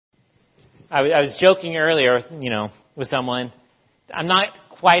I was joking earlier, with someone. I'm not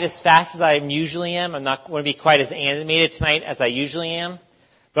quite as fast as I usually am. I'm not going to be quite as animated tonight as I usually am.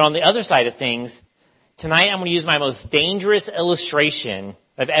 But on the other side of things, tonight I'm going to use my most dangerous illustration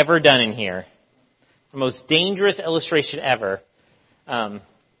I've ever done in here. The most dangerous illustration ever. And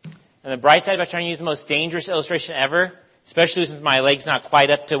the bright side about trying to use the most dangerous illustration ever, especially since my leg's not quite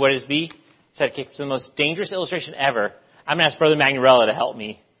up to what it is be, so the most dangerous illustration ever, I'm going to ask Brother Magnarella to help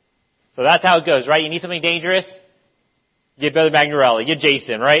me. So that's how it goes, right? You need something dangerous? Get Brother Magnarella. Get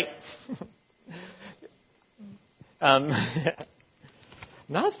Jason, right? Not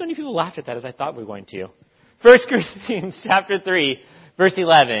as many people laughed at that as I thought we were going to. 1 Corinthians chapter 3, verse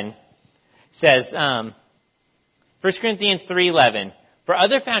 11 says, 1 Corinthians 3:11, for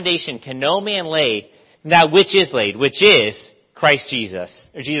other foundation can no man lay than that which is laid, which is Christ Jesus,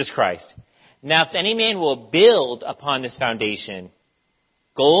 or Jesus Christ. Now if any man will build upon this foundation,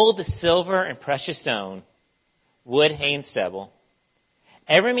 gold, silver, and precious stone, wood, hay, and stubble,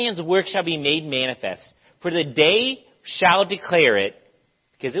 every man's work shall be made manifest, for the day shall declare it,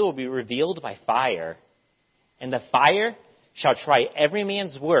 because it will be revealed by fire. And the fire shall try every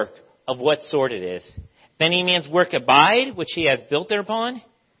man's work of what sort it is. If any man's work abide, which he has built thereupon,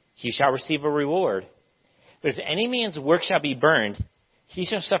 he shall receive a reward. But if any man's work shall be burned, he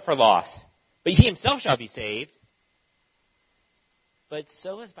shall suffer loss. But he himself shall be saved, but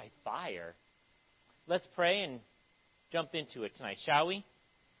so is by fire. Let's pray and jump into it tonight, shall we?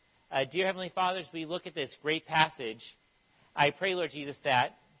 Dear Heavenly Father, as we look at this great passage, I pray, Lord Jesus,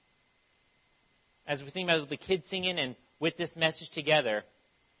 that as we think about the kids singing and with this message together,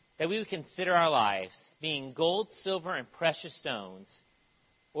 that we would consider our lives being gold, silver, and precious stones,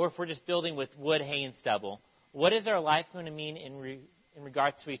 or if we're just building with wood, hay, and stubble. What is our life going to mean in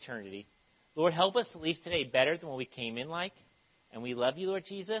regards to eternity? Lord, help us to leave today better than what we came in like. And we love you, Lord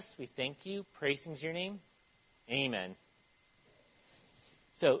Jesus. We thank you. Praising's your name. Amen.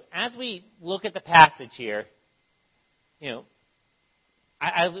 So as we look at the passage here,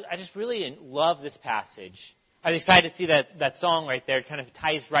 I just really love this passage. I was excited to see that song right there. It kind of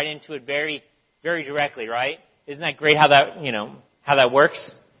ties right into it very, very directly, right? Isn't that great how that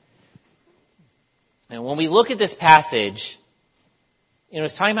works? And when we look at this passage,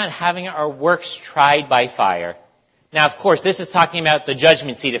 it's talking about having our works tried by fire. Now, of course, this is talking about the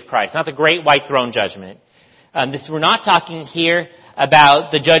judgment seat of Christ, not the great white throne judgment. We're not talking here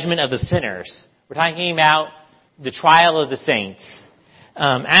about the judgment of the sinners. We're talking about the trial of the saints.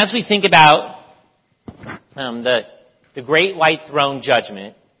 As we think about the great white throne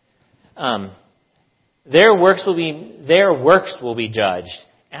judgment, their works will be judged.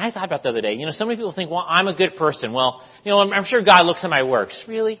 And I thought about the other day, so many people think, well, I'm a good person. Well, I'm sure God looks at my works.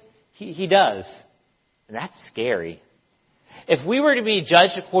 Really? He does. And that's scary. If we were to be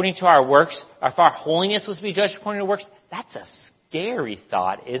judged according to our works, or if our holiness was to be judged according to works, that's a scary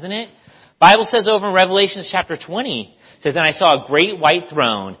thought, isn't it? Bible says over in Revelation chapter 20, it says, and I saw a great white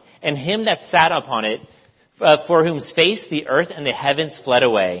throne, and him that sat upon it, for whose face the earth and the heavens fled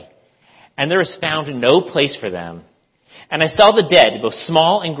away. And there was found no place for them. And I saw the dead, both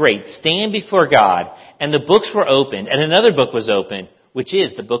small and great, stand before God, and the books were opened, and another book was opened, which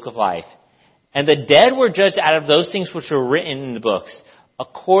is the book of life. And the dead were judged out of those things which were written in the books,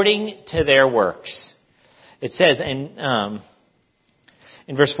 according to their works. It says in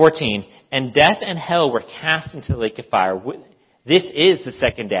verse 14, and death and hell were cast into the lake of fire. This is the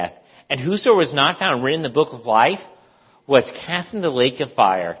second death. And whoso was not found written in the book of life was cast into the lake of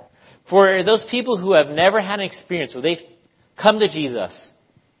fire. For those people who have never had an experience where they've come to Jesus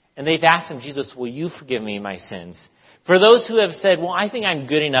and they've asked him, Jesus, will you forgive me my sins? For those who have said, well, I think I'm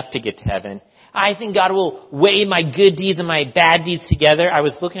good enough to get to heaven. I think God will weigh my good deeds and my bad deeds together. I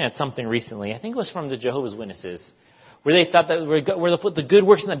was looking at something recently. I think it was from the Jehovah's Witnesses, where they thought that where they'll put the good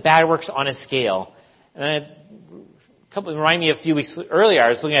works and the bad works on a scale. And it reminded me a few weeks earlier, I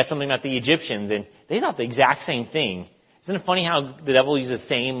was looking at something about the Egyptians, and they thought the exact same thing. Isn't it funny how the devil uses the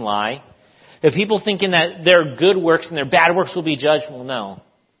same lie? The people thinking that their good works and their bad works will be judged. Well, no.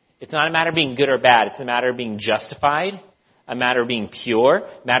 It's not a matter of being good or bad. It's a matter of being justified, a matter of being pure,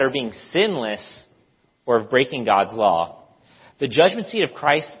 a matter of being sinless, or of breaking God's law. The judgment seat of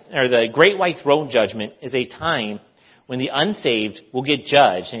Christ, or the great white throne judgment, is a time when the unsaved will get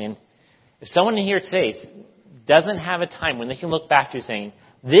judged. And if someone here today doesn't have a time when they can look back to saying,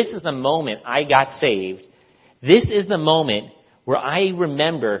 this is the moment I got saved, this is the moment where I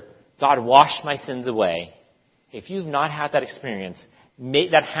remember God washed my sins away. If you've not had that experience,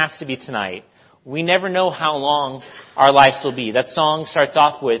 that has to be tonight. We never know how long our lives will be. That song starts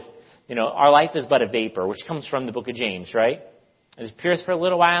off with, our life is but a vapor, which comes from the book of James, right? and appears for a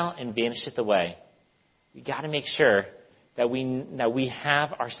little while and vanisheth away. We got to make sure that we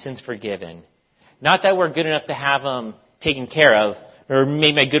have our sins forgiven. Not that we're good enough to have them taken care of, or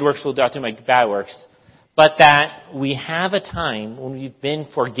maybe my good works will outdo my bad works, but that we have a time when we've been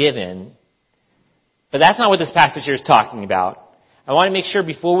forgiven. But that's not what this passage here is talking about. I want to make sure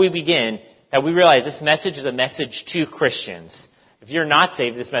before we begin that we realize this message is a message to Christians. If you're not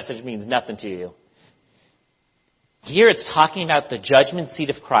saved, this message means nothing to you. Here it's talking about the judgment seat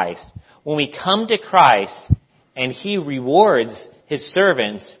of Christ. When we come to Christ and He rewards His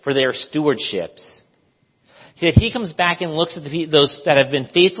servants for their stewardships. That He comes back and looks at those that have been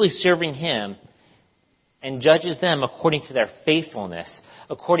faithfully serving Him and judges them according to their faithfulness,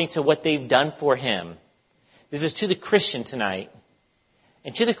 according to what they've done for Him. This is to the Christian tonight.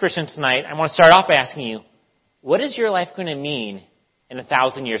 And to the Christian tonight, I want to start off by asking you, what is your life going to mean in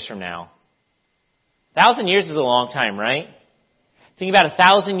 1,000 years from now? 1,000 years is a long time, right? Think about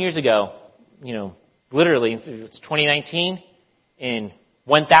 1,000 years ago, literally, it's 2019, in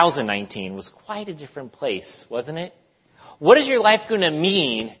 1019 was quite a different place, wasn't it? What is your life going to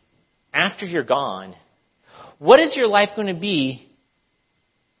mean after you're gone? What is your life going to be?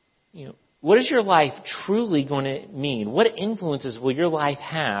 What is your life truly going to mean? What influences will your life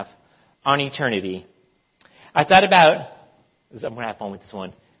have on eternity? I thought about, I'm going to have fun with this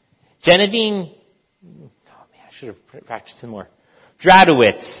one. Levine, I should have practiced some more.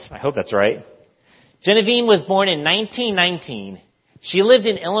 Dradowitz, I hope that's right. Levine was born in 1919. She lived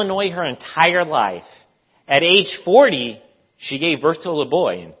in Illinois her entire life. At age 40, she gave birth to a little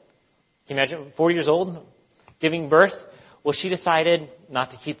boy. Can you imagine, 40 years old, giving birth? Well, she decided not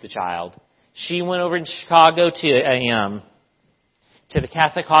to keep the child. She went over in Chicago to the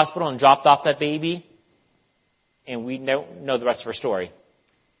Catholic hospital and dropped off that baby. And we don't know the rest of her story.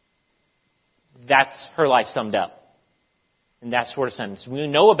 That's her life summed up. In that sort of sentence. We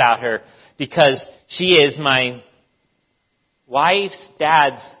know about her because she is my wife's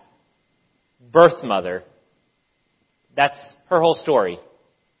dad's birth mother. That's her whole story.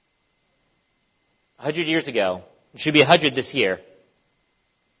 100 years ago. It should be 100 this year.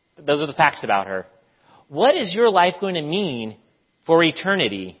 Those are the facts about her. What is your life going to mean for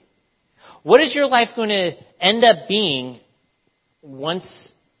eternity? What is your life going to end up being once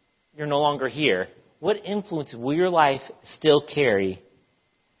you're no longer here? What influence will your life still carry?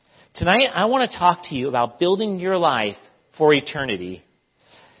 Tonight, I want to talk to you about building your life for eternity.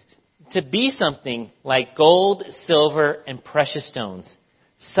 To be something like gold, silver, and precious stones.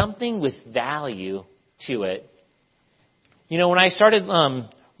 Something with value to it. When I started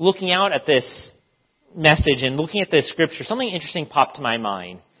looking out at this message and looking at this scripture, something interesting popped to my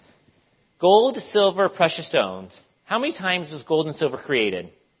mind. Gold, silver, precious stones. How many times was gold and silver created?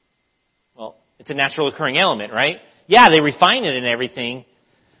 Well, it's a natural occurring element, right? Yeah, they refine it and everything.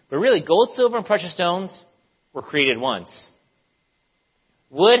 But really, gold, silver, and precious stones were created once.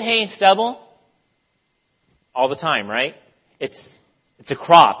 Wood, hay, and stubble, all the time, right? It's a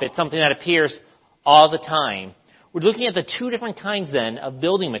crop. It's something that appears all the time. We're looking at the two different kinds then of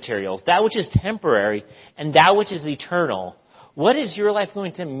building materials. That which is temporary and that which is eternal. What is your life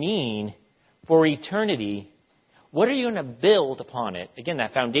going to mean for eternity? What are you going to build upon it? Again,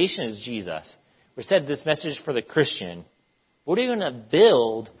 that foundation is Jesus. We said this message for the Christian. What are you going to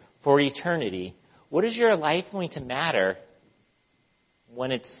build for eternity? What is your life going to matter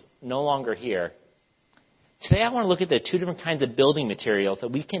when it's no longer here? Today I want to look at the two different kinds of building materials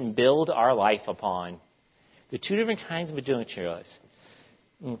that we can build our life upon. The two different kinds of building materials.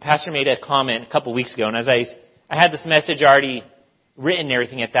 Pastor made a comment a couple weeks ago, and as I had this message already written and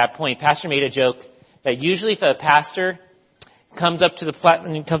everything at that point, Pastor made a joke that usually if a pastor comes up to the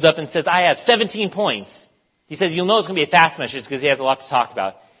platform and comes up and says, I have 17 points, he says, you'll know it's going to be a fast message because he has a lot to talk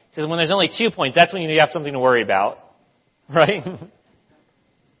about. He says, when there's only 2 points, that's when you have something to worry about. Right?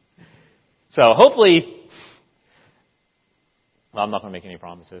 So hopefully, well, I'm not going to make any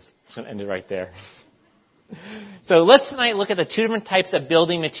promises. I'm just going to end it right there. So let's tonight look at the two different types of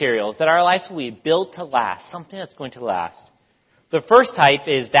building materials that our lives will be built to last, something that's going to last. The first type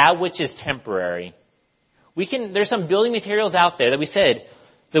is that which is temporary. There's some building materials out there that we said,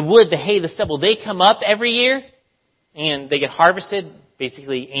 the wood, the hay, the stubble, they come up every year and they get harvested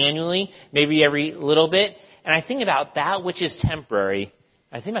basically annually, maybe every little bit. And I think about that which is temporary.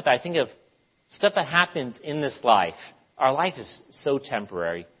 I think of stuff that happens in this life. Our life is so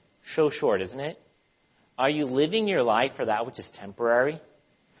temporary, so short, isn't it? Are you living your life for that which is temporary?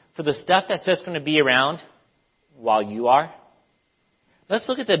 For the stuff that's just going to be around while you are? Let's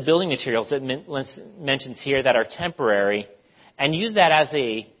look at the building materials that mentions here that are temporary and use that as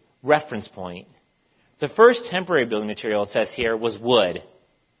a reference point. The first temporary building material, it says here, was wood.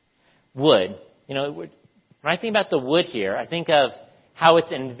 Wood. When I think about the wood here, I think of how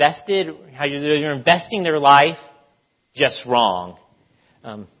it's invested, how you're investing their life just wrong.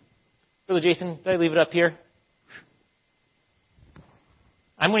 Brother Jason, did I leave it up here?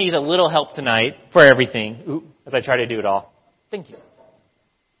 I'm going to use a little help tonight for everything as I try to do it all. Thank you.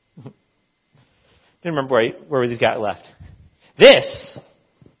 Didn't remember where we got left. This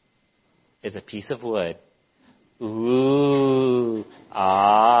is a piece of wood. Ooh.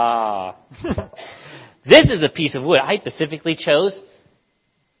 Ah. This is a piece of wood. I specifically chose.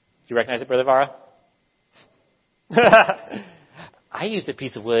 Do you recognize it, Brother Vara? I used a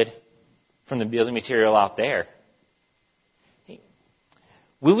piece of wood from the building material out there.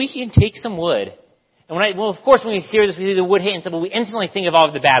 We can take some wood. And of course, when we hear this, we see the wood hit and stuff, but we instantly think of all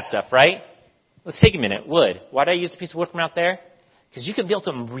of the bad stuff, right? Let's take a minute. Wood. Why did I use a piece of wood from out there? Because you can build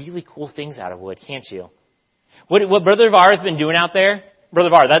some really cool things out of wood, can't you? What Brother Vara has been doing out there, Brother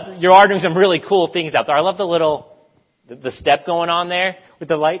Vara, you are doing some really cool things out there. I love the step going on there with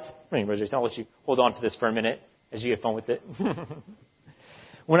the lights. Brother Jason, I'll let you hold on to this for a minute as you get fun with it.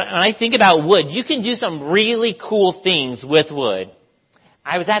 When I think about wood, you can do some really cool things with wood.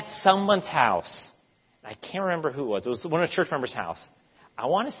 I was at someone's house. I can't remember who it was. It was one of the church members' house. I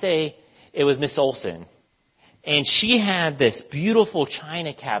want to say it was Miss Olson. And she had this beautiful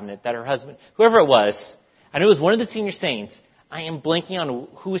china cabinet that her husband, whoever it was, I knew it was one of the senior saints. I am blanking on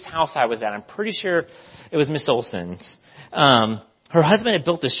whose house I was at. I'm pretty sure it was Miss Olson's. Her husband had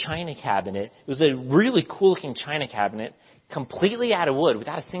built this china cabinet. It was a really cool-looking china cabinet, completely out of wood,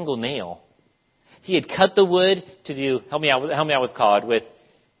 without a single nail. He had cut the wood to do, help me out what's called, with,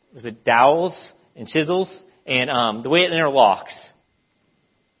 was it dowels and chisels, and the way it interlocks.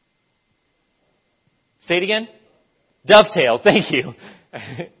 Say it again? Dovetails, thank you.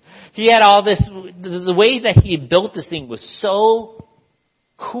 He had all this, the way that he built this thing was so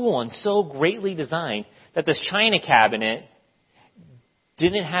cool and so greatly designed that this china cabinet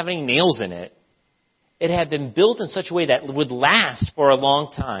didn't have any nails in it. It had been built in such a way that would last for a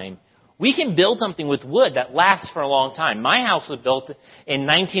long time. We can build something with wood that lasts for a long time. My house was built in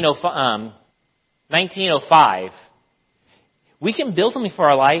 1905. We can build something for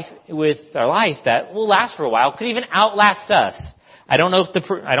our life that will last for a while, could even outlast us. I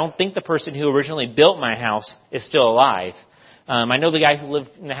don't think the person who originally built my house is still alive. I know the guy who lived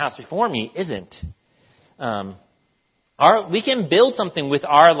in the house before me isn't. We can build something with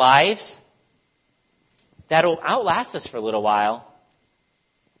our lives that'll outlast us for a little while,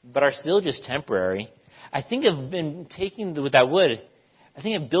 but are still just temporary. I think of taking with that wood, I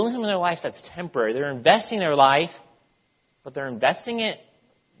think of building something in their life that's temporary. They're investing their life, but they're investing it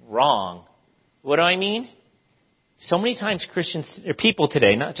wrong. What do I mean? So many times Christians, or people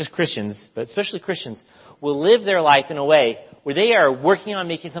today, not just Christians, but especially Christians, will live their life in a way where they are working on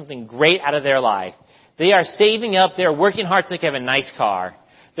making something great out of their life. They are saving up, they are working hard so they can have a nice car.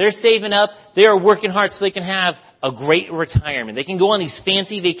 They're saving up, they are working hard so they can have a great retirement. They can go on these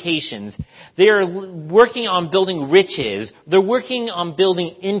fancy vacations. They are working on building riches. They're working on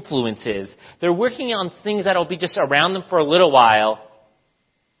building influences. They're working on things that will be just around them for a little while,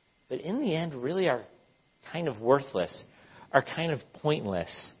 but in the end really are kind of worthless, are kind of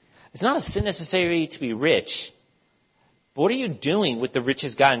pointless. It's not a sin necessarily to be rich, but what are you doing with the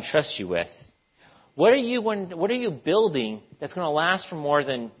riches God entrusts you with? What are you building that's going to last for more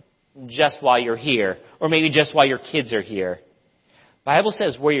than just while you're here, or maybe just while your kids are here? The Bible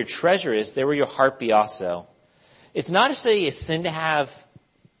says where your treasure is, there will your heart be also. It's not necessarily a sin to have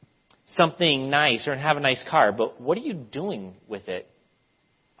something nice or have a nice car, but what are you doing with it?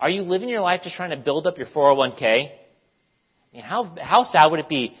 Are you living your life just trying to build up your 401k? I mean, how sad would it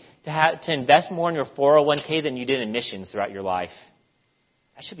be to invest more in your 401k than you did in missions throughout your life?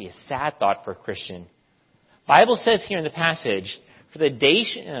 That should be a sad thought for a Christian. The Bible says here in the passage, for the day...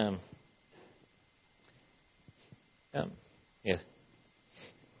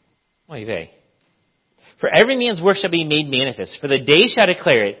 For every man's work shall be made manifest, for the day shall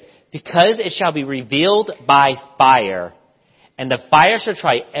declare it, because it shall be revealed by fire. And the fire shall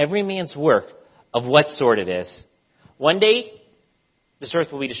try every man's work of what sort it is. One day, this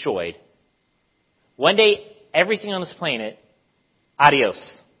earth will be destroyed. One day, everything on this planet,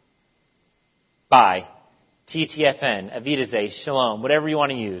 adios. Bye. TTFN, Avidazay, Shalom, whatever you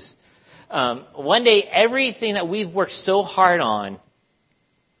want to use. One day, everything that we've worked so hard on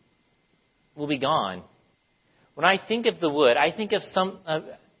will be gone. When I think of the wood, I think of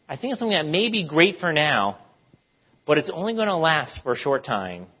something that may be great for now, but it's only going to last for a short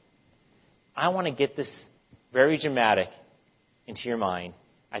time. I want to get this very dramatic into your mind.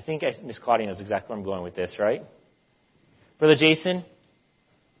 I think Miss Claudia knows exactly where I'm going with this, right? Brother Jason,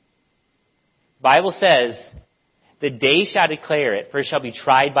 Bible says, the day shall declare it, for it shall be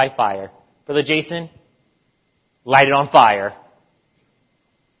tried by fire. Brother Jason, light it on fire.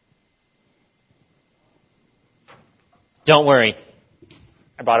 Don't worry.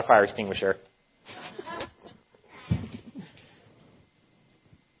 I brought a fire extinguisher.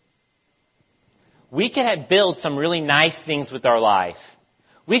 We can build some really nice things with our life.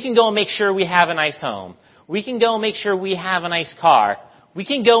 We can go and make sure we have a nice home. We can go and make sure we have a nice car. We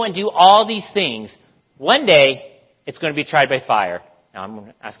can go and do all these things. One day, it's going to be tried by fire. Now, I'm going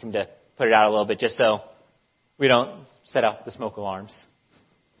to ask him to put it out a little bit just so we don't set off the smoke alarms.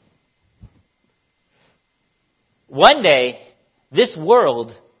 One day, this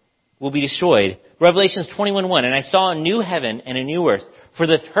world will be destroyed. Revelations 21:1, and I saw a new heaven and a new earth. For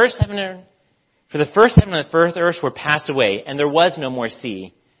the first heaven and the first earth were passed away, and there was no more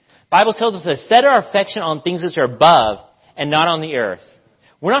sea. The Bible tells us to set our affection on things which are above and not on the earth.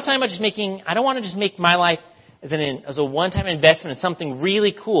 We're not talking about I don't want to just make my life as a one-time investment in something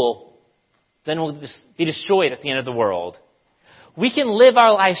really cool, then we'll just be destroyed at the end of the world. We can live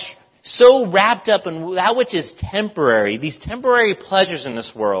our lives so wrapped up in that which is temporary, these temporary pleasures in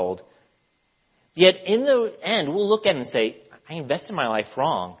this world. Yet in the end, we'll look at it and say, I invested my life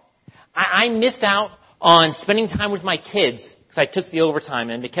wrong. I missed out on spending time with my kids because I took the overtime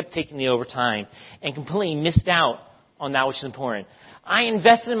and they kept taking the overtime and completely missed out on that which is important. I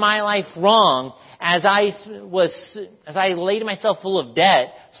invested my life wrong as I laid myself full of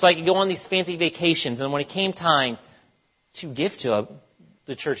debt so I could go on these fancy vacations. And when it came time to give to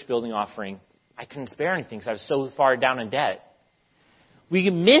the church building offering, I couldn't spare anything because I was so far down in debt. We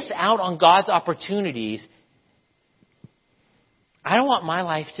miss out on God's opportunities. I don't want my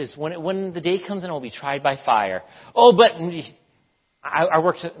life to, when the day comes in, it will be tried by fire. Oh, but I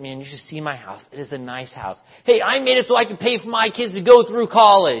worked, man, you should see my house. It is a nice house. Hey, I made it so I can pay for my kids to go through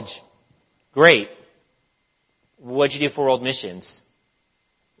college. Great. What'd you do for World Missions?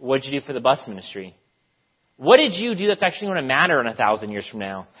 What'd you do for the bus ministry? What did you do that's actually going to matter in 1,000 years from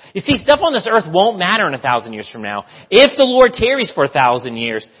now? You see, stuff on this earth won't matter in 1,000 years from now. If the Lord tarries for 1,000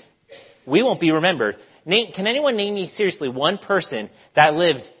 years, we won't be remembered. Can anyone name me seriously one person that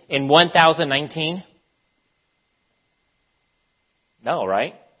lived in 1019? No,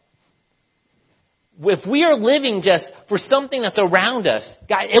 right? If we are living just for something that's around us,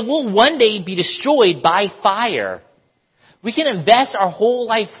 God, it will one day be destroyed by fire. We can invest our whole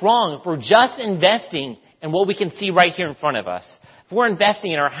life wrong if we're just investing in what we can see right here in front of us. If we're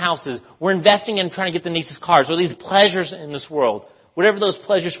investing in our houses, we're investing in trying to get the nicest cars, or these pleasures in this world, whatever those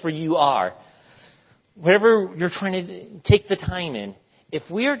pleasures for you are, whatever you're trying to take the time in, if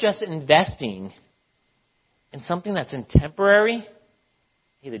we are just investing in something that's temporary,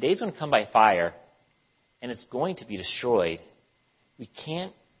 hey, the day's going to come by fire, and it's going to be destroyed. We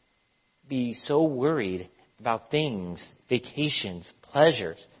can't be so worried about things, vacations,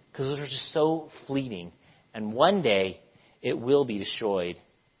 pleasures, because those are just so fleeting. And one day, it will be destroyed.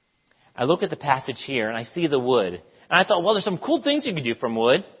 I look at the passage here, and I see the wood. And I thought, well, there's some cool things you could do from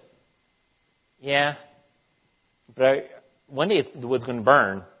wood. Yeah. But one day the wood's going to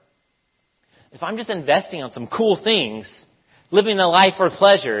burn. If I'm just investing on some cool things, living a life for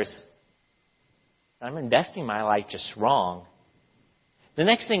pleasures, I'm investing my life just wrong. The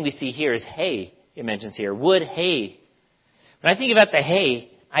next thing we see here is hay. It mentions here, wood, hay. When I think about the hay,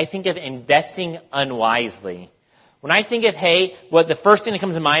 I think of investing unwisely. When I think of hay, what the first thing that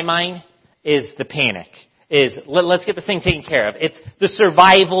comes to my mind is the panic. Let's get this thing taken care of. It's the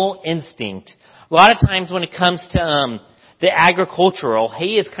survival instinct. A lot of times when it comes to the agricultural,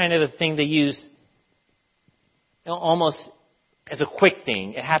 hay is kind of the thing they use almost as a quick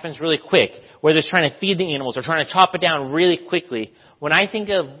thing. It happens really quick, where they're trying to feed the animals or trying to chop it down really quickly. When I think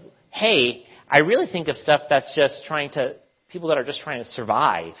of hay, I really think of stuff that's just people that are just trying to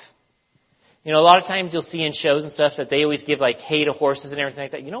survive. You know, a lot of times you'll see in shows and stuff that they always give like hay to horses and everything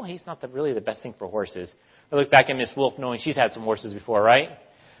like that. You know, hay's not really the best thing for horses. I look back at Miss Wolf knowing she's had some horses before, right?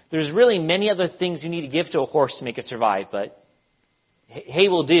 There's really many other things you need to give to a horse to make it survive, but hay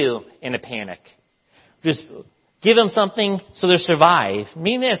will do in a panic. Just give them something so they'll survive.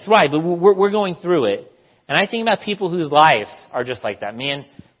 Maybe that's right, but we're going through it. And I think about people whose lives are just like that. Man,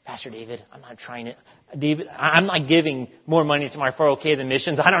 Pastor David, I'm not giving more money to my 401k than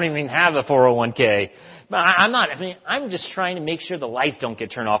missions. I don't even have a 401k. I'm just trying to make sure the lights don't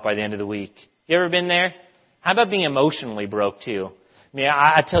get turned off by the end of the week. You ever been there? How about being emotionally broke too?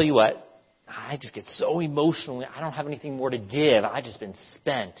 I tell you what, I just get so emotionally, I don't have anything more to give. I've just been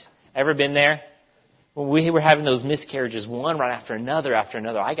spent. Ever been there? When we were having those miscarriages, one right after another,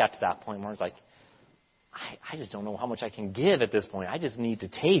 I got to that point where I was like, I just don't know how much I can give at this point. I just need to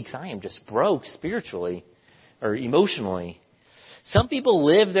take, because I am just broke spiritually or emotionally. Some people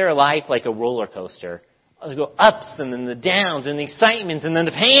live their life like a roller coaster. They go ups and then the downs and the excitements and then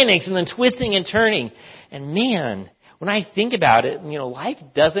the panics and then twisting and turning. And man, when I think about it, life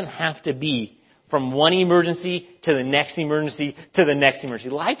doesn't have to be from one emergency to the next emergency to the next emergency.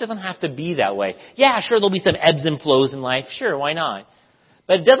 Life doesn't have to be that way. Yeah, sure, there'll be some ebbs and flows in life. Sure, why not?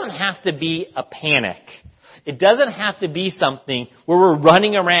 But it doesn't have to be a panic. It doesn't have to be something where we're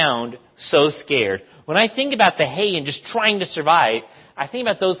running around so scared. When I think about the hay and just trying to survive, I think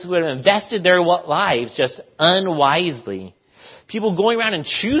about those who have invested their lives just unwisely. People going around and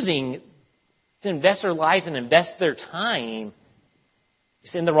choosing to invest their lives and invest their time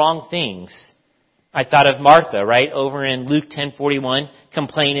in the wrong things. I thought of Martha, right, over in Luke 10:41,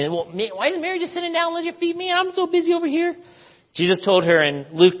 complaining, well, why isn't Mary just sitting down and let your feet? Man, I'm so busy over here. Jesus told her in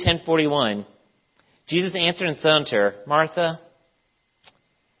Luke 10:41, Jesus answered and said unto her, Martha,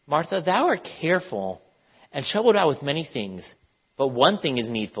 Martha, thou art careful and troubled out with many things, but one thing is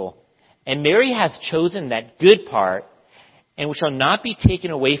needful. And Mary hath chosen that good part, and which shall not be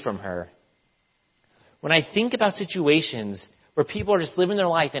taken away from her. When I think about situations where people are just living their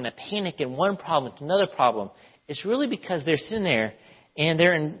life in a panic and one problem to another problem, it's really because they're sitting there and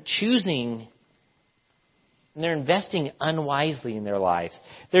they're choosing and they're investing unwisely in their lives.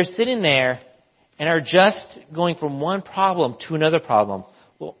 They're sitting there and are just going from one problem to another problem.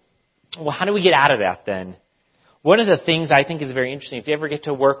 Well, how do we get out of that then? One of the things I think is very interesting, if you ever get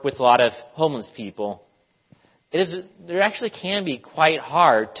to work with a lot of homeless people, there actually can be quite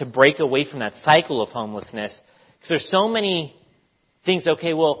hard to break away from that cycle of homelessness because there's so many things.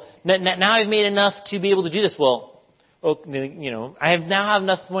 Okay, well, now I've made enough to be able to do this. Well, I now have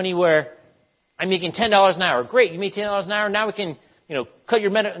enough money where I'm making $10 an hour. Great, you made $10 an hour. Now we can, cut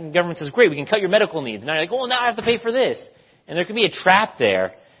your medical. The government says, great, we can cut your medical needs. Now you're like, well, now I have to pay for this, and there can be a trap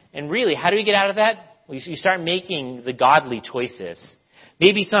there. And really, how do we get out of that? Well, you start making the godly choices.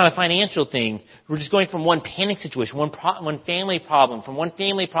 Maybe it's not a financial thing. We're just going from one panic situation, one family problem, from one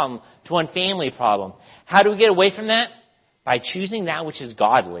family problem to one family problem. How do we get away from that? By choosing that which is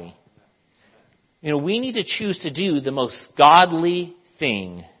godly. We need to choose to do the most godly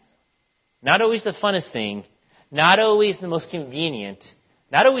thing. Not always the funnest thing. Not always the most convenient.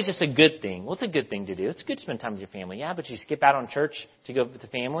 Not always just a good thing. Well, it's a good thing to do. It's good to spend time with your family. Yeah, but you skip out on church to go with the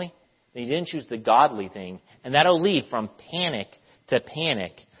family. Then you didn't choose the godly thing. And that'll lead from panic to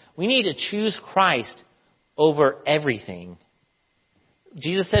panic. We need to choose Christ over everything.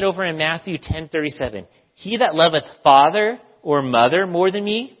 Jesus said over in Matthew 10:37, he that loveth father or mother more than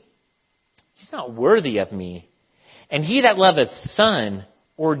me, he's not worthy of me. And he that loveth son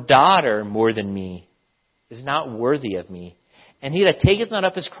or daughter more than me is not worthy of me. And he that taketh not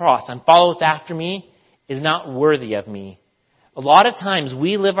up his cross and followeth after me is not worthy of me. A lot of times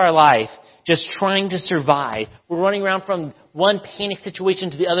we live our life just trying to survive. We're running around from one panic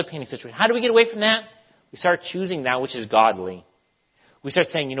situation to the other panic situation. How do we get away from that? We start choosing that which is godly. We start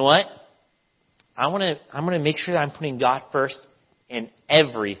saying, you know what? I'm going to make sure that I'm putting God first in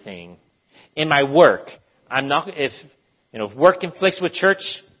everything. In my work, I'm not, if work conflicts with church,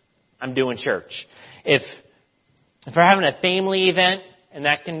 I'm doing church. If we're having a family event and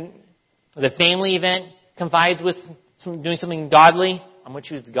the family event confides with doing something godly, I'm going to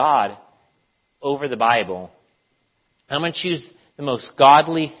choose God over the Bible. I'm going to choose the most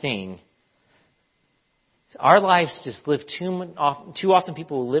godly thing. Our lives just live too often.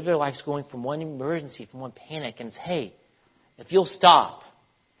 People will live their lives going from one emergency, from one panic, and it's, hey, if you'll stop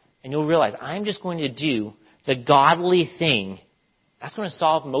and you'll realize I'm just going to do the godly thing, that's going to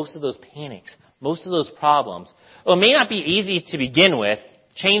solve most of those panics, most of those problems. Well, it may not be easy to begin with.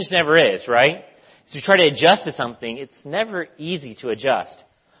 Change never is, right? So you try to adjust to something, it's never easy to adjust.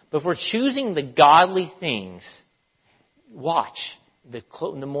 But if we're choosing the godly things, watch. The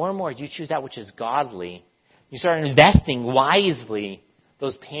more and more you choose that which is godly, you start investing wisely,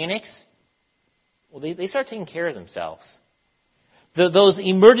 those panics, well, they start taking care of themselves. Those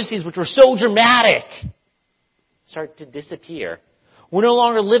emergencies which were so dramatic start to disappear. We're no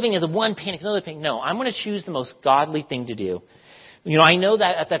longer living as one panic, another panic. No, I'm going to choose the most godly thing to do. I know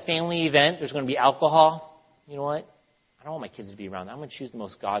that at that family event, there's going to be alcohol. You know what? I don't want my kids to be around that. I'm going to choose the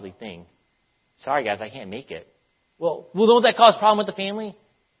most godly thing. Sorry, guys, I can't make it. Well, don't that cause a problem with the family?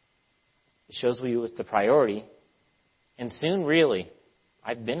 It shows you it's the priority. And soon, really,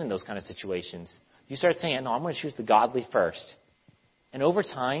 I've been in those kind of situations. You start saying, no, I'm going to choose the godly first. And over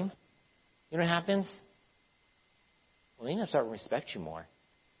time, you know what happens? Well, they start to respect you more.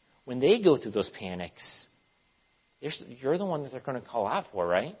 when they go through those panics, you're the one that they're going to call out for,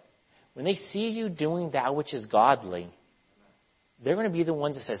 right? When they see you doing that which is godly, they're going to be the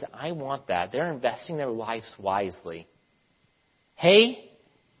ones that says, I want that. They're investing their lives wisely. Hey,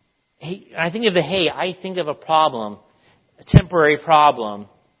 I think of I think of a problem, a temporary problem.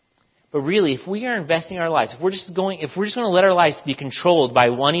 But really, if we are investing our lives, if we're just going to let our lives be controlled by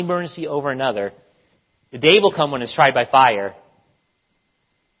one emergency over another, the day will come when it's tried by fire.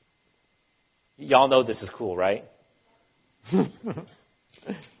 Y'all know this is cool, right?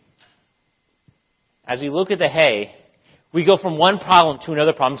 As we look at the we go from one problem to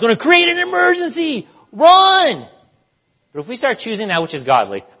another problem. It's going to create an emergency. Run! But if we start choosing that which is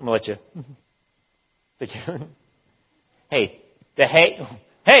godly, I'm going to let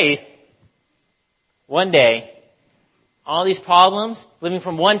you. One day, all these problems, living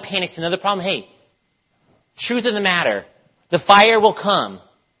from one panic to another problem, truth of the matter, the fire will come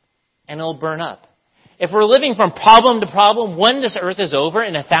and it'll burn up. If we're living from problem to problem, when this earth is over,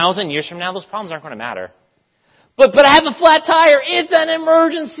 in 1,000 years from now, those problems aren't going to matter. But I have a flat tire. It's an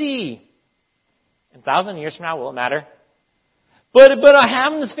emergency. 1,000 years from now, will it matter? But I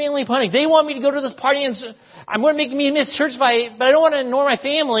have this family panic. They want me to go to this party and I'm going to make me miss church but I don't want to ignore my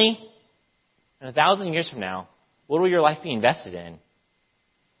family. And 1,000 years from now, what will your life be invested in?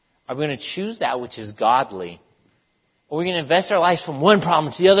 Are we going to choose that which is godly? Or are we going to invest our lives from one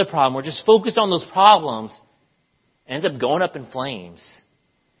problem to the other problem? We're just focused on those problems and ends up going up in flames.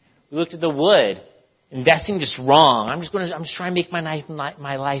 We looked at the wood, investing just wrong. I'm just trying to make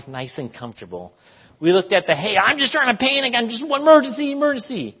my life nice and comfortable. We looked at I'm just trying to panic. I'm just one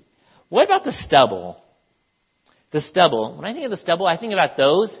emergency. What about the stubble? The stubble. When I think of the stubble, I think about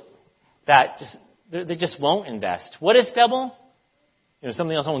those that they just won't invest. What is stubble?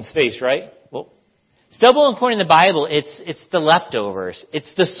 Something else on face, right? Well, stubble, according to the Bible, it's the leftovers.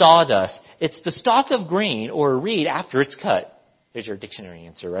 It's the sawdust. It's the stalk of grain or a reed after it's cut. There's your dictionary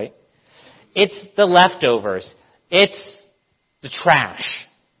answer, right? It's the leftovers. It's the trash.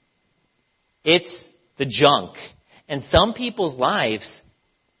 It's the junk. And some people's lives,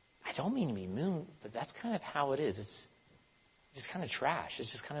 I don't mean to be mean, but that's kind of how it is. It's just kind of trash.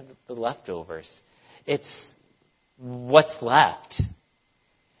 It's just kind of the leftovers. It's what's left.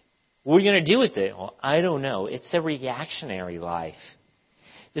 What are you going to do with it? Well, I don't know. It's a reactionary life.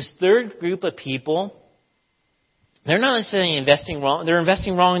 This third group of people, they're not necessarily investing wrong. They're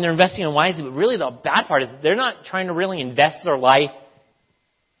investing wrong and they're investing unwisely. But really the bad part is they're not trying to really invest their life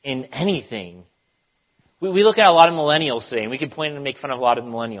in anything. We look at a lot of millennials today, and we can point and make fun of a lot of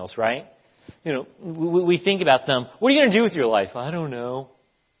millennials, right? We think about them. What are you going to do with your life? I don't know.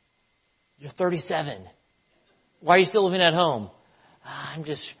 You're 37. Why are you still living at home? I'm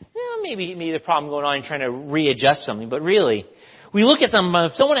just, maybe the problem going on and trying to readjust something. But really, we look at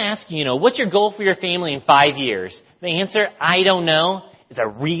if someone asks you, what's your goal for your family in 5 years? The answer, I don't know, is a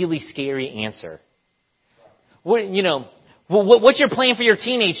really scary answer. What's your plan for your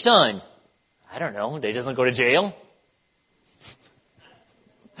teenage son? I don't know. He doesn't go to jail.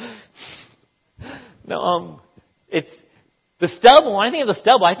 No, it's the stubble. When I think of the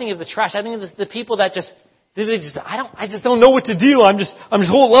stubble, I think of the trash. I think of the people that I just don't know what to do. I'm just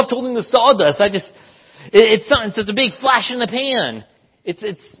left holding the sawdust. It's a big flash in the pan.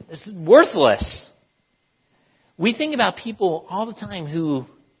 It's worthless. We think about people all the time who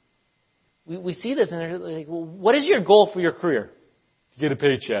we see this and they're like, well, what is your goal for your career? To get a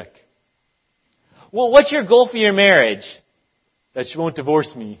paycheck. Well, what's your goal for your marriage? That she won't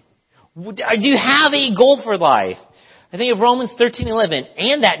divorce me. Do you have a goal for life? I think of Romans 13:11,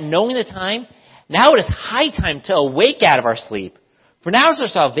 and that knowing the time, now it is high time to awake out of our sleep. For now is our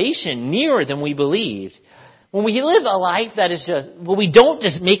salvation nearer than we believed. When we live a life that is when we don't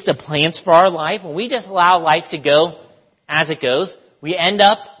just make the plans for our life, when we just allow life to go as it goes, we end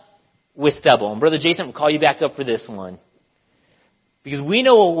up with stubble. And Brother Jason will call you back up for this one. Because we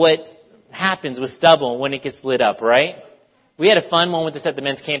know what happens with stubble when it gets lit up, right? We had a fun one with this at the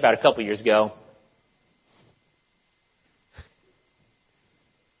men's camp out a couple years ago.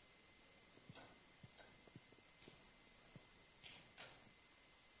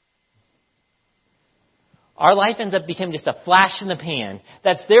 Our life ends up becoming just a flash in the pan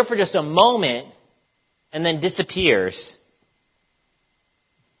that's there for just a moment and then disappears.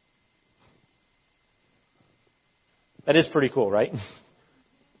 That is pretty cool, right?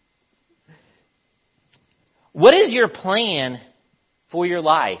 What is your plan for your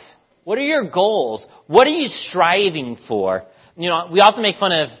life? What are your goals? What are you striving for? We often make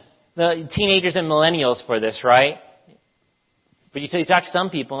fun of the teenagers and millennials for this, right? But you talk to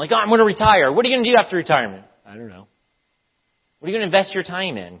some people like, I'm going to retire. What are you going to do after retirement? I don't know. What are you going to invest your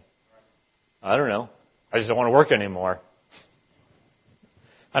time in? I don't know. I just don't want to work anymore.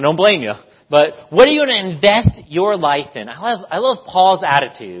 I don't blame you. But what are you going to invest your life in? I love Paul's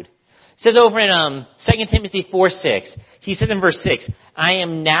attitude. It says over in 2 Timothy 4:6, he says in verse 6, I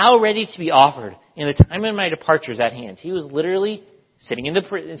am now ready to be offered, and the time of my departure is at hand. He was literally sitting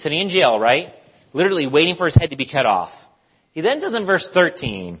in jail, right? Literally waiting for his head to be cut off. He then says in verse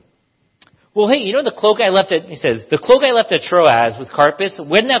 13, well, hey, you know the cloak I left at, he says, the cloak I left at Troas with Carpus,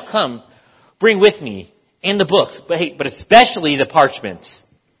 when thou come, bring with me, and the books, but especially the parchments.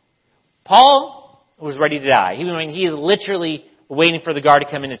 Paul was ready to die. He is literally waiting for the guard to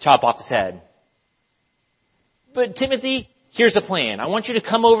come in and chop off his head. But Timothy, here's the plan. I want you to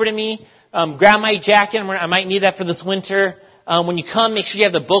come over to me, grab my jacket. I might need that for this winter. When you come, make sure you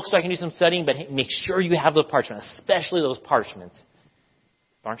have the books so I can do some studying, but make sure you have the parchment, especially those parchments.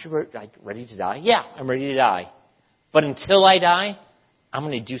 Aren't you ready to die? Yeah, I'm ready to die. But until I die, I'm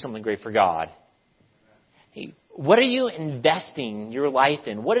going to do something great for God. Hey, what are you investing your life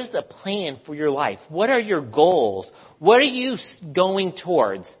in? What is the plan for your life? What are your goals? What are you going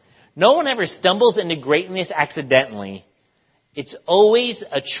towards? No one ever stumbles into greatness accidentally. It's always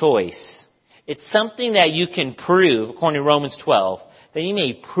a choice. It's something that you can prove, according to Romans 12, that you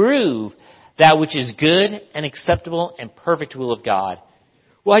may prove that which is good and acceptable and perfect will of God.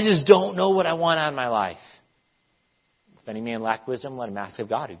 Well, I just don't know what I want out of my life. If any man lack wisdom, let him ask of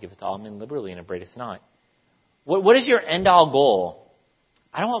God, who giveth all men liberally and upbraideth not. What is your end-all goal?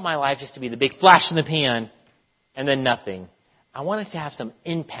 I don't want my life just to be the big flash in the pan and then nothing. I want it to have some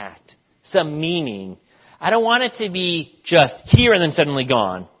impact, some meaning. I don't want it to be just here and then suddenly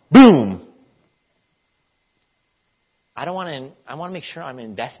gone. Boom! I want to make sure I'm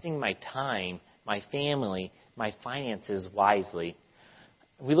investing my time, my family, my finances wisely.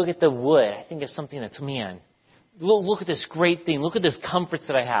 We look at the wood. I think it's something that's, man, look at this great thing. Look at this comforts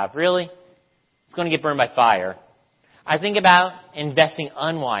that I have. Really? It's going to get burned by fire. I think about investing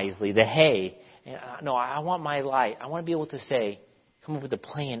unwisely, the hay. And no, I want my life. I want to be able to say, come up with a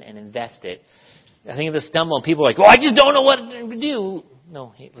plan and invest it. I think of the stumble and people are like, oh, I just don't know what to do.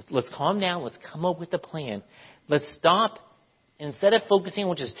 No, hey, let's calm down. Let's come up with a plan. Let's stop. Instead of focusing on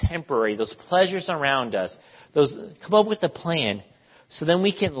which is temporary, those pleasures around us, come up with a plan so then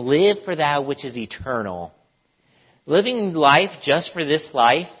we can live for that which is eternal. Living life just for this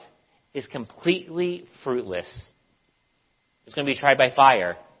life is completely fruitless. It's going to be tried by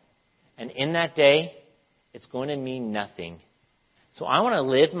fire. And in that day, it's going to mean nothing. So I want to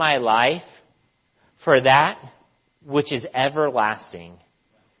live my life for that which is everlasting.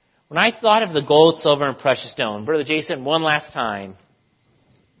 When I thought of the gold, silver, and precious stone, Brother Jason, one last time.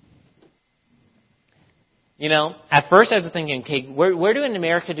 You know, at first I was thinking, okay, where in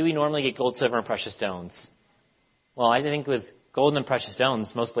America do we normally get gold, silver, and precious stones? Well, I think with gold and precious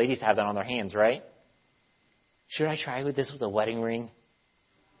stones, most ladies have that on their hands, right? Should I try with this with a wedding ring?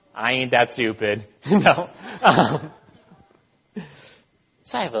 I ain't that stupid. No.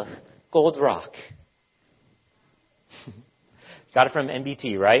 So I have a gold rock. Got it from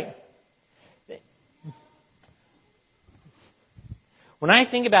MBT, right? When I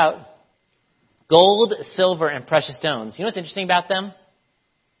think about gold, silver, and precious stones, you know what's interesting about them?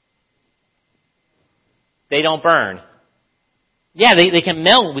 They don't burn. Yeah, they can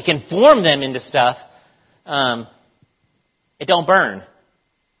melt. We can form them into stuff. It don't burn.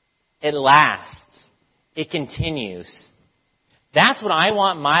 It lasts. It continues. That's what I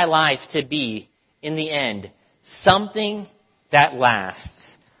want my life to be in the end. Something that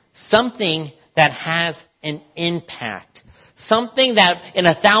lasts. Something that has an impact. Something that in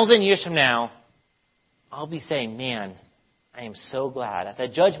 1,000 years from now, I'll be saying, man, I am so glad. At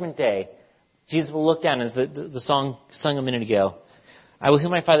that judgment day, Jesus will look down, as the song sung a minute ago. I will hear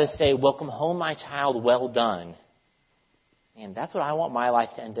my Father say, welcome home, my child, well done. And that's what I want my life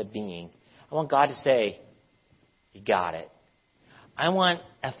to end up being. I want God to say, you got it. I want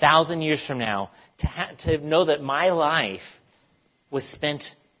 1,000 years from now to know that my life was spent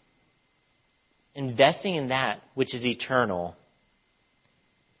investing in that which is eternal.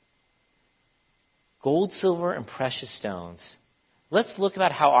 Gold, silver, and precious stones. Let's look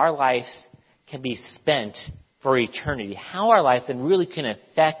about how our lives can be spent for eternity. How our lives then really can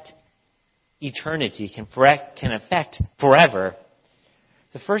affect eternity, can affect forever.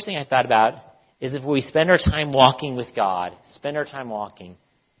 The first thing I thought about is if we spend our time walking with God, spend our time walking.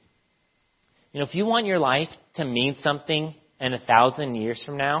 You know, if you want your life to mean something in 1,000 years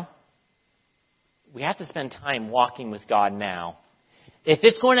from now, we have to spend time walking with God now. If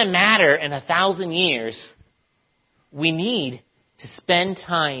it's going to matter in 1,000 years, we need to spend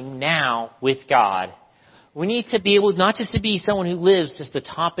time now with God. We need to be able not just to be someone who lives just the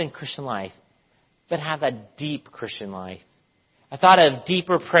top-end Christian life, but have a deep Christian life. I thought of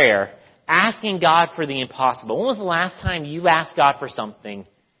deeper prayer, asking God for the impossible. When was the last time you asked God for something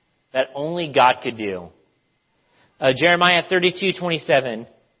that only God could do? Jeremiah 32:27.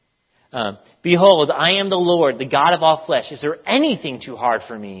 Behold, I am the Lord, the God of all flesh. Is there anything too hard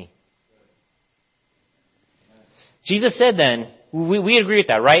for me? Jesus said then, we agree with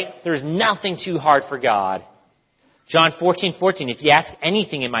that, right? There's nothing too hard for God. John 14:14, if you ask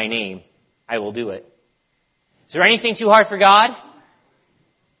anything in my name, I will do it. Is there anything too hard for God?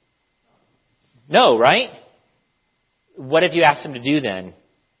 No, right? What have you asked him to do then?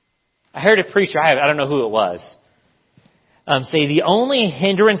 I heard a preacher, I don't know who it was, say the only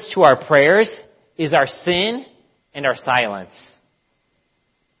hindrance to our prayers is our sin and our silence.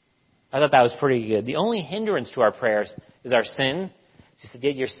 I thought that was pretty good. The only hindrance to our prayers is our sin. He said,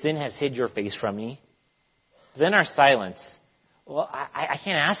 your sin has hid your face from me. But then our silence. Well, I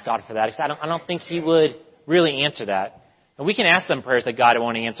can't ask God for that because I don't think he would really answer that. And we can ask them prayers that God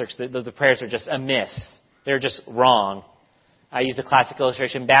won't answer because the prayers are just amiss. They're just wrong. I use a classic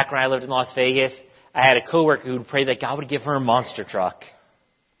illustration. Back when I lived in Las Vegas, I had a coworker who would pray that God would give her a monster truck.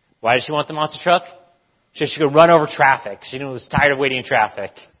 Why did she want the monster truck? So she could run over traffic. She was tired of waiting in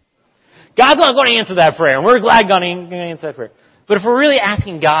traffic. God's not going to answer that prayer, and we're glad God's going to answer that prayer. But if we're really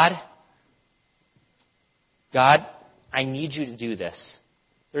asking God, I need you to do this.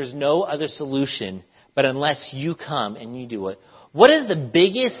 There's no other solution but unless you come and you do it. What is the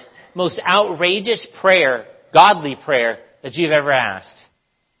biggest, most outrageous prayer, godly prayer, that you've ever asked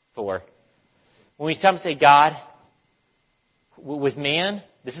for? When we come and say, God, with man,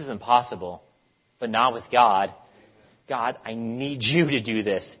 this is impossible, but not with God. God, I need you to do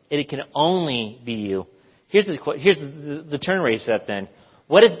this. It can only be you. Here's the turn rate set then.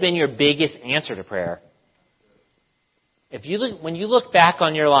 What has been your biggest answer to prayer? When you look back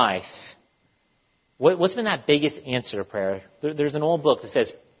on your life, what's been that biggest answer to prayer? There's an old book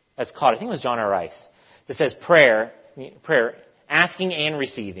that's called, I think it was John R. Rice, that says prayer, asking and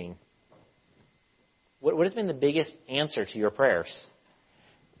receiving. What has been the biggest answer to your prayers?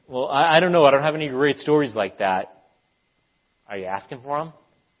 Well, I don't know. I don't have any great stories like that. Are you asking for them?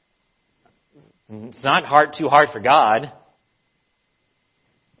 It's not too hard for God.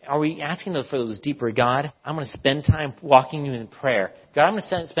 Are we asking for those deeper? God, I'm going to spend time walking you in prayer. God, I'm going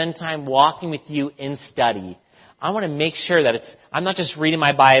to spend time walking with you in study. I want to make sure that I'm not just reading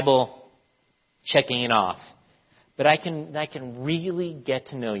my Bible, checking it off, but I can really get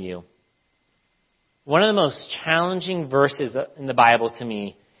to know you. One of the most challenging verses in the Bible to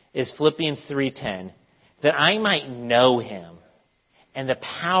me is Philippians 3:10, that I might know him and the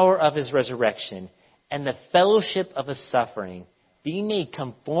power of his resurrection and the fellowship of his suffering, being made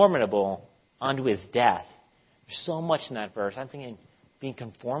conformable unto his death. There's so much in that verse. I'm thinking being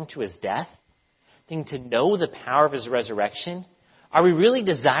conformed to his death, thinking to know the power of his resurrection. Are we really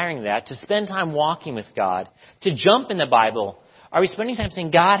desiring that, to spend time walking with God, to jump in the Bible? Are we spending time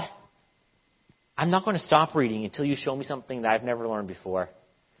saying, God, I'm not going to stop reading until you show me something that I've never learned before?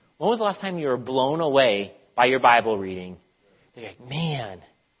 When was the last time you were blown away by your Bible reading? You're like, man.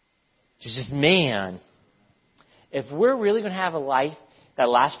 If we're really going to have a life that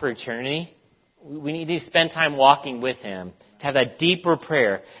lasts for eternity, we need to spend time walking with him, to have that deeper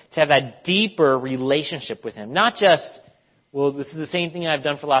prayer, to have that deeper relationship with him. Not just, well, this is the same thing I've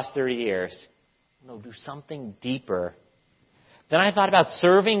done for the last 30 years. No, do something deeper. Then I thought about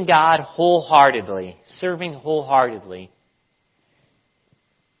serving God wholeheartedly. Serving wholeheartedly.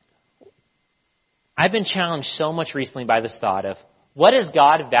 I've been challenged so much recently by this thought of, what does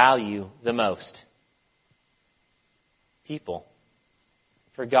God value the most? People.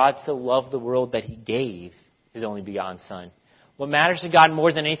 For God so loved the world that he gave his only begotten Son. What matters to God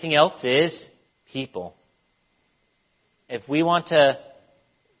more than anything else is people. If we want to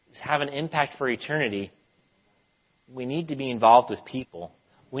have an impact for eternity, we need to be involved with people.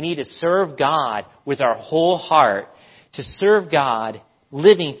 We need to serve God with our whole heart, to serve God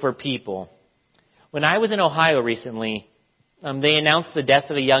living for people. When I was in Ohio recently, they announced the death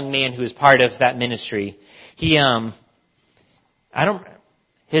of a young man who was part of that ministry. His aunt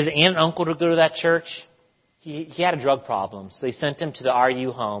and uncle to go to that church, he had a drug problem. So they sent him to the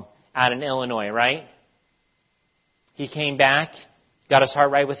RU home out in Illinois, right? He came back, got his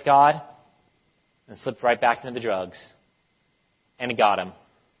heart right with God, and slipped right back into the drugs. And it got him.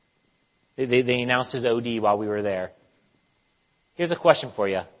 They announced his OD while we were there. Here's a question for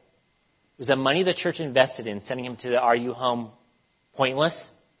you. Was the money the church invested in sending him to the RU home pointless?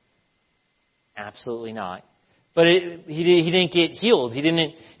 Absolutely not. But he didn't get healed. He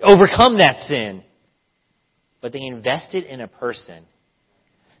didn't overcome that sin. But they invested in a person.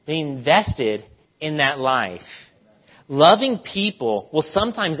 They invested in that life. Loving people will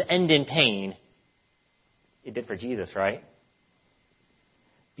sometimes end in pain. It did for Jesus, right?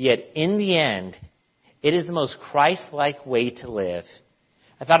 Yet in the end, it is the most Christ-like way to live.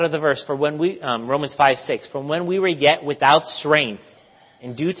 I thought of the verse for when we Romans 5:6. From when we were yet without strength,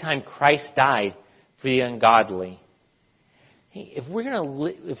 in due time Christ died for the ungodly. Hey, if we're gonna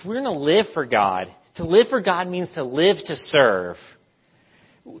live for God, to live for God means to live to serve.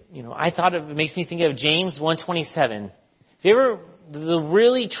 It makes me think of James 1:27. The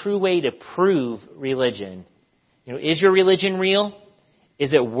really true way to prove religion. Is your religion real?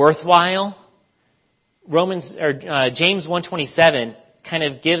 Is it worthwhile? James 1:27 kind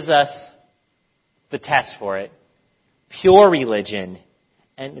of gives us the test for it. Pure religion.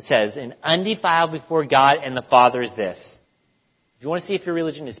 And it says, and undefiled before God and the Father is this. If you want to see if your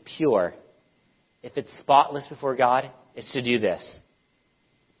religion is pure, if it's spotless before God, it's to do this.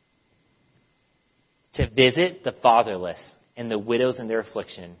 To visit the fatherless and the widows in their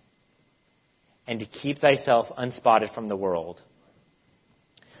affliction, and to keep thyself unspotted from the world.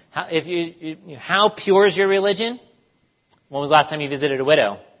 How pure is your religion? When was the last time you visited a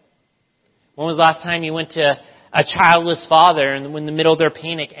widow? When was the last time you went to a childless father in the middle of their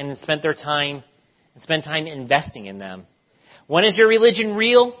panic and spent time investing in them? When is your religion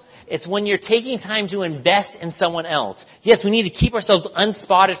real? It's when you're taking time to invest in someone else. Yes, we need to keep ourselves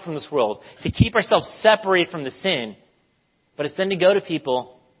unspotted from this world, to keep ourselves separated from the sin. But it's then to go to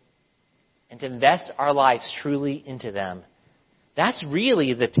people and to invest our lives truly into them. That's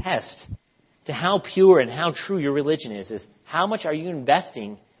really the test to how pure and how true your religion is how much are you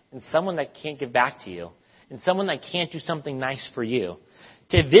investing in someone that can't give back to you, in someone that can't do something nice for you.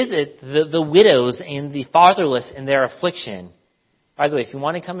 To visit the widows and the fatherless in their affliction. By the way, if you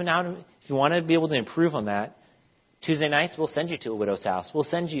want to come out, if you want to be able to improve on that, Tuesday nights we'll send you to a widow's house. We'll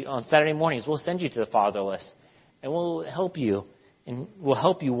send you on Saturday mornings. We'll send you to the fatherless, and we'll help you. And we'll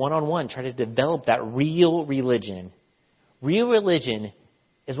help you one-on-one try to develop that real religion. Real religion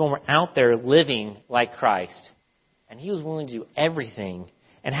is when we're out there living like Christ. And he was willing to do everything.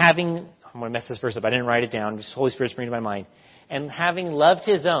 And I'm going to mess this verse up. I didn't write it down. Just Holy Spirit's bringing it to my mind. And having loved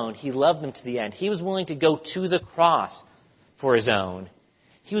his own, he loved them to the end. He was willing to go to the cross for his own.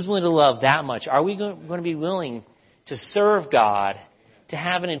 He was willing to love that much. Are we going to be willing to serve God, to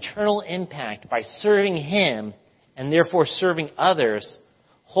have an eternal impact by serving him and therefore serving others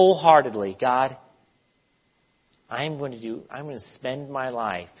wholeheartedly? God, I'm going to spend my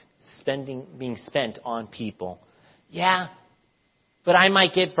life being spent on people. Yeah, but I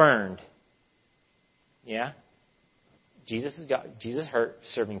might get burned. Yeah, Jesus hurt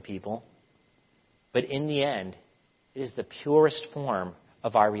serving people. But in the end, it is the purest form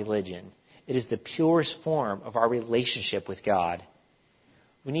of our religion. It is the purest form of our relationship with God.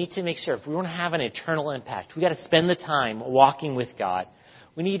 We need to make sure if we want to have an eternal impact, we got to spend the time walking with God.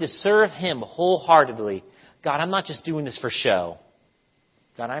 We need to serve him wholeheartedly. God, I'm not just doing this for show.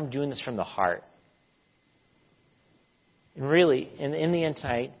 God, I'm doing this from the heart. And really, in the end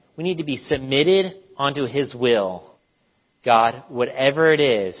tonight, we need to be submitted onto his will. God, whatever it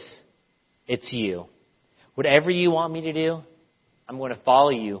is, it's you. Whatever you want me to do, I'm going to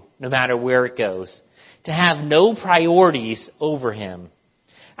follow you no matter where it goes. To have no priorities over him.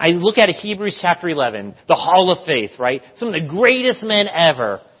 I look at Hebrews chapter 11, the Hall of Faith, right? Some of the greatest men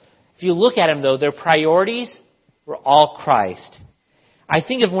ever. If you look at them, though, their priorities were all Christ. When I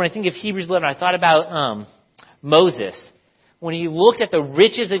think of Hebrews 11, I thought about Moses. When he looked at the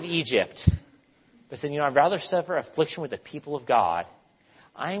riches of Egypt, but said, I'd rather suffer affliction with the people of God.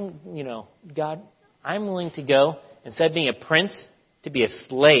 God, I'm willing to go, instead of being a prince, to be a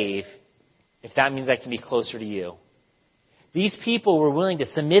slave, if that means I can be closer to you. These people were willing to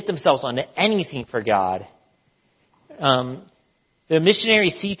submit themselves onto anything for God. The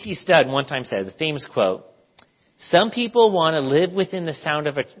missionary C.T. Studd one time said, the famous quote, "Some people want to live within the sound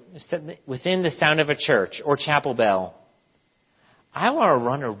of a church or chapel bell. I want to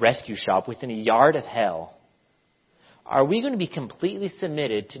run a rescue shop within a yard of hell." Are we going to be completely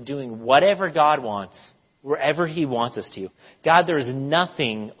submitted to doing whatever God wants, wherever he wants us to? God, there is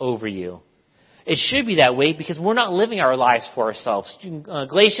nothing over you. It should be that way because we're not living our lives for ourselves.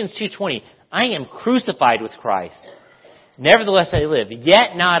 Galatians 2:20, I am crucified with Christ. Nevertheless I live,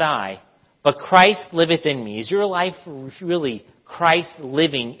 yet not I, but Christ liveth in me. Is your life really Christ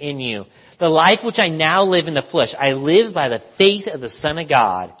living in you? The life which I now live in the flesh, I live by the faith of the Son of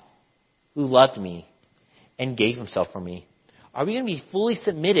God who loved me and gave himself for me. Are we going to be fully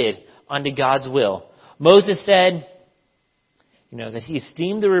submitted unto God's will? Moses said, that he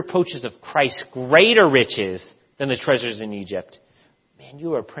esteemed the reproaches of Christ greater riches than the treasures in Egypt. man,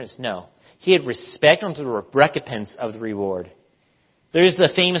 you are a prince. No. He had respect unto the recompense of the reward. There's the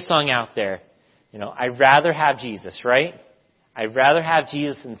famous song out there. I'd rather have Jesus, right? I'd rather have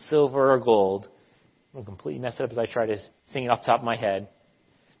Jesus than silver or gold. I'm going to completely mess it up as I try to sing it off the top of my head.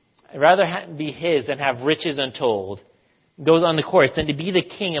 I'd rather be his than have riches untold. Goes on the chorus, than to be the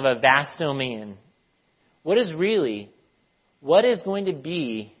king of a vast domain. What is going to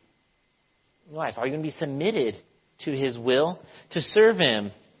be life? Are you going to be submitted to his will? To serve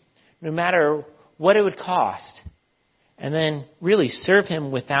him, no matter what it would cost. And then really serve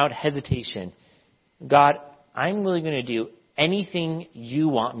him without hesitation. God, I'm really going to do anything you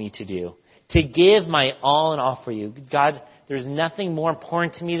want me to do. To give my all and all for you. God, there's nothing more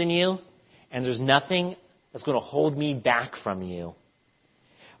important to me than you. And there's nothing that's going to hold me back from you.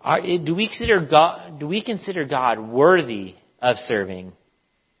 Do we consider God worthy of serving?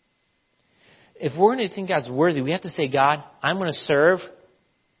 If we're going to think God's worthy, we have to say, God, I'm going to serve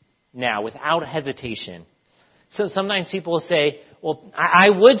now without hesitation. So sometimes people will say, well, I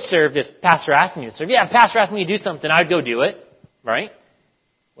would serve if Pastor asked me to serve. Yeah, if Pastor asked me to do something, I'd go do it. Right?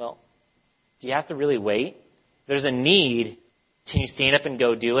 Well, do you have to really wait? If there's a need, can you stand up and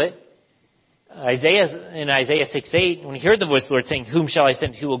go do it? In Isaiah 6:8, when he heard the voice of the Lord saying, whom shall I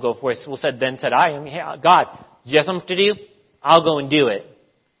send? Who will go for us? Then said I, hey, God, you have something to do? I'll go and do it.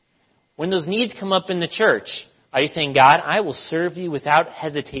 When those needs come up in the church, are you saying, God, I will serve you without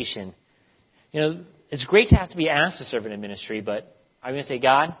hesitation? It's great to have to be asked to serve in a ministry, but I'm going to say,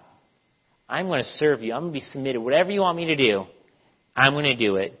 God, I'm going to serve you. I'm going to be submitted. Whatever you want me to do, I'm going to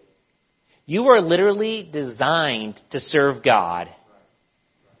do it. You are literally designed to serve God.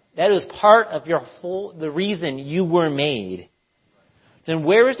 That is part of the reason you were made. Then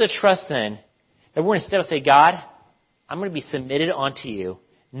where is the trust then that we're instead of say, God, I'm going to be submitted unto you.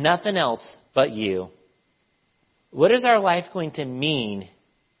 Nothing else but you. What is our life going to mean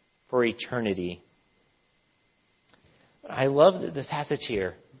for eternity? I love the passage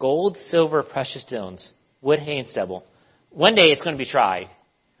here. Gold, silver, precious stones, wood, hay, and stubble. One day it's going to be tried.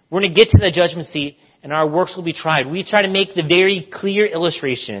 We're going to get to the judgment seat and our works will be tried. We try to make the very clear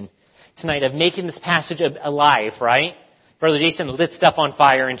illustration tonight of making this passage alive, right? Brother Jason lit stuff on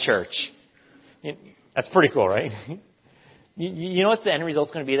fire in church. That's pretty cool, right? You know what the end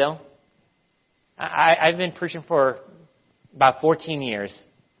result's going to be, though? I've been preaching for about 14 years.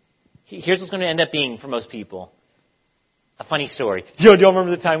 Here's what's going to end up being for most people. A funny story. Do you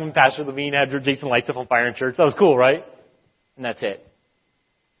remember the time when Pastor Levine had Jason light stuff on fire in church? That was cool, right? And that's it.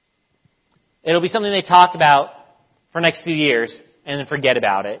 It'll be something they talk about for the next few years and then forget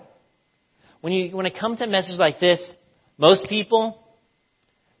about it. When it comes to a message like this, most people,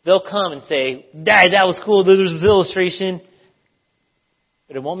 they'll come and say, Dad, that was cool. There's this illustration.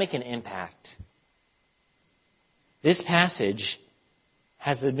 But it won't make an impact. This passage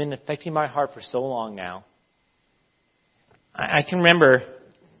has been affecting my heart for so long now. I can remember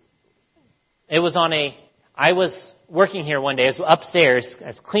I was working here one day. I was upstairs. I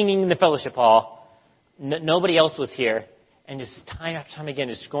was cleaning the fellowship hall. Nobody else was here. And just time after time again,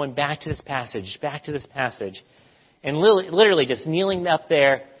 just going back to this passage. And literally just kneeling up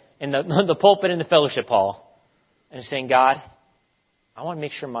there in the pulpit in the fellowship hall. And saying, God, I want to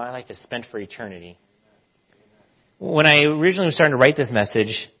make sure my life is spent for eternity. When I originally was starting to write this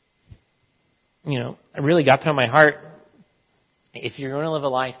message, I really got put on my heart, if you're going to live a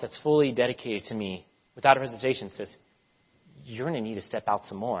life that's fully dedicated to me, without hesitation, says, you're going to need to step out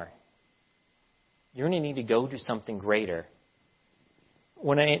some more. You're going to need to go do something greater.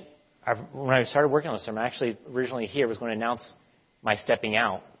 When I started working on this sermon, actually originally here was going to announce my stepping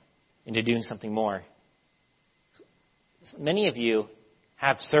out into doing something more. Many of you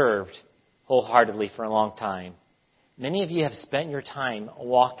have served wholeheartedly for a long time. Many of you have spent your time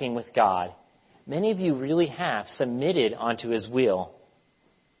walking with God. Many of you really have submitted unto His will.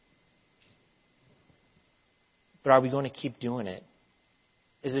 But are we going to keep doing it?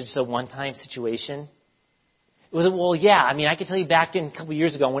 Is it just a one-time situation? Well, yeah, I could tell you back in a couple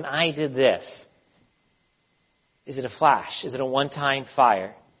years ago when I did this. Is it a flash? Is it a one-time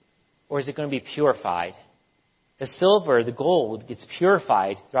fire? Or is it going to be purified? The silver, the gold gets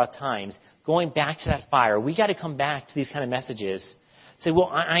purified throughout times. Going back to that fire, we got to come back to these kind of messages. Say, well,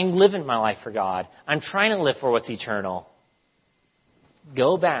 I'm living my life for God. I'm trying to live for what's eternal.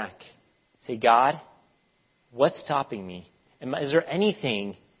 Go back. Say, God, what's stopping me? Is there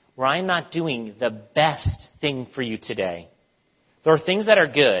anything where I'm not doing the best thing for you today? There are things that are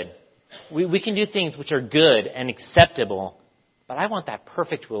good. We can do things which are good and acceptable, but I want that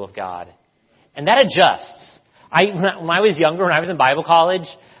perfect will of God. And that adjusts. When I was younger, when I was in Bible college,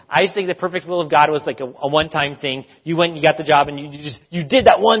 I used to think the perfect will of God was like a one-time thing. You went and you got the job and you did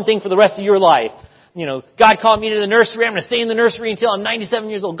that one thing for the rest of your life. God called me to the nursery. I'm going to stay in the nursery until I'm 97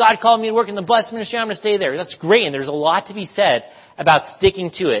 years old. God called me to work in the bus ministry. I'm going to stay there. That's great. And there's a lot to be said about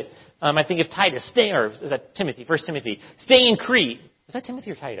sticking to it. I think of Titus, or is that Timothy? 1 Timothy. Stay in Crete. Is that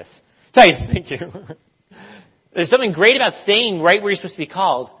Timothy or Titus? Titus, thank you. There's something great about staying right where you're supposed to be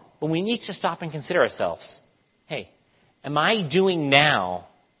called, but we need to stop and consider ourselves. Hey, am I doing now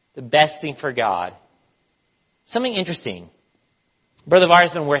the best thing for God? Something interesting. Brother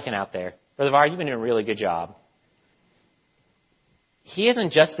Var's been working out there. Brother Var, you've been doing a really good job. He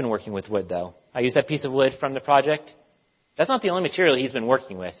hasn't just been working with wood, though. I used that piece of wood from the project. That's not the only material he's been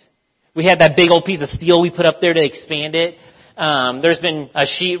working with. We had that big old piece of steel we put up there to expand it. There's been a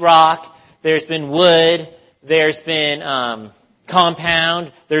sheetrock. There's been wood. There's been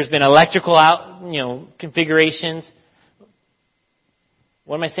compound. There's been electrical configurations.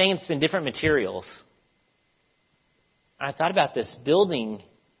 What am I saying? It's been different materials. I thought about this building.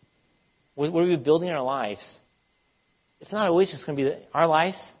 What are we building in our lives? It's not always just going to be our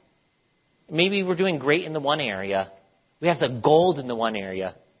lives. Maybe we're doing great in the one area. We have the gold in the one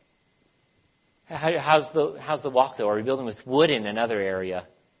area. How's the walk, though? Are we building with wood in another area?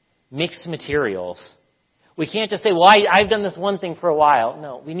 Mixed materials. We can't just say, well, I've done this one thing for a while.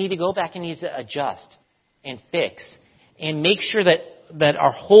 No, we need to go back and need to adjust and fix and make sure that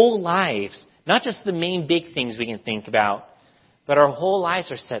our whole lives, not just the main big things we can think about, but our whole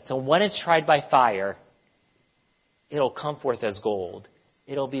lives are set. So when it's tried by fire, it'll come forth as gold.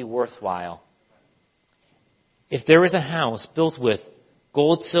 It'll be worthwhile. If there was a house built with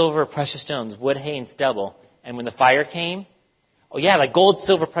gold, silver, precious stones, wood, hay, and stubble, and when the fire came, like gold,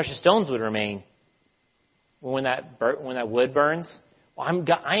 silver, precious stones would remain. When that wood burns,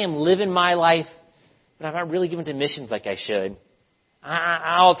 I am living my life, but I'm not really giving to missions like I should.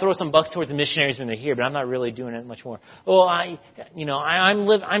 I'll throw some bucks towards the missionaries when they're here, but I'm not really doing it much more.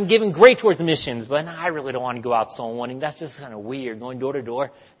 I'm giving great towards missions, but I really don't want to go out soul winning. That's just kind of weird, going door to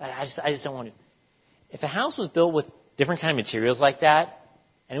door. I just don't want to. If a house was built with different kind of materials like that,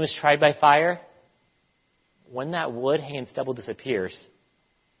 and it was tried by fire, when that wood, hay, and stubble disappears,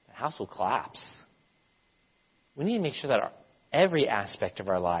 the house will collapse. We need to make sure that every aspect of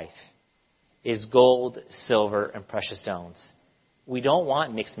our life is gold, silver, and precious stones. We don't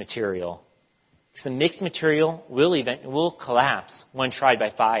want mixed material. Because the mixed material will collapse when tried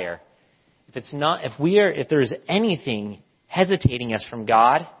by fire. If there's anything hesitating us from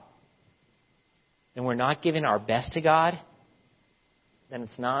God, then we're not giving our best to God, then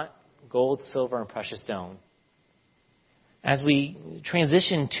it's not gold, silver, and precious stone. As we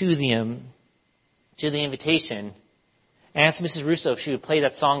transition to the invitation, I asked Mrs. Russo if she would play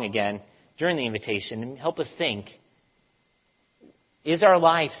that song again during the invitation and help us think. Is our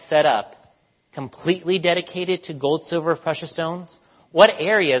life set up completely dedicated to gold, silver, precious stones? What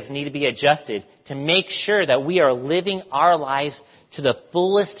areas need to be adjusted to make sure that we are living our lives to the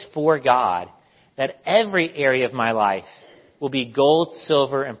fullest for God? That every area of my life will be gold,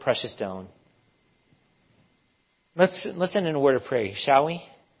 silver, and precious stone. Let's end in a word of prayer, shall we?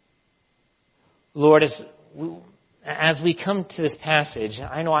 Lord, as we come to this passage,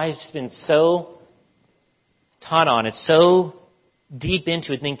 I know I've just been so taught on it, so deep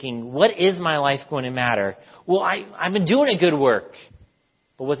into it, thinking, what is my life going to matter? Well, I've been doing a good work,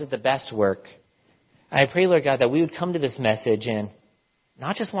 but was it the best work? I pray, Lord God, that we would come to this message and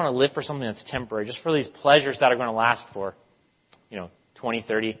not just want to live for something that's temporary, just for these pleasures that are going to last for, 20,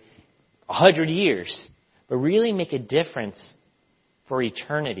 30, 100 years, but really make a difference for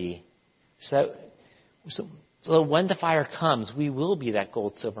eternity. So that when the fire comes, we will be that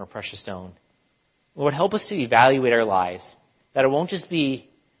gold, silver, and precious stone. Lord, help us to evaluate our lives. That it won't just be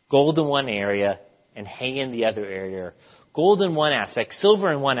gold in one area and hay in the other area. Gold in one aspect,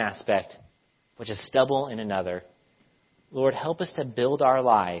 silver in one aspect, but just stubble in another. Lord, help us to build our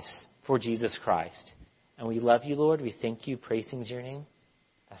lives for Jesus Christ. And we love you, Lord. We thank you. Praise your name.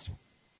 Pastor.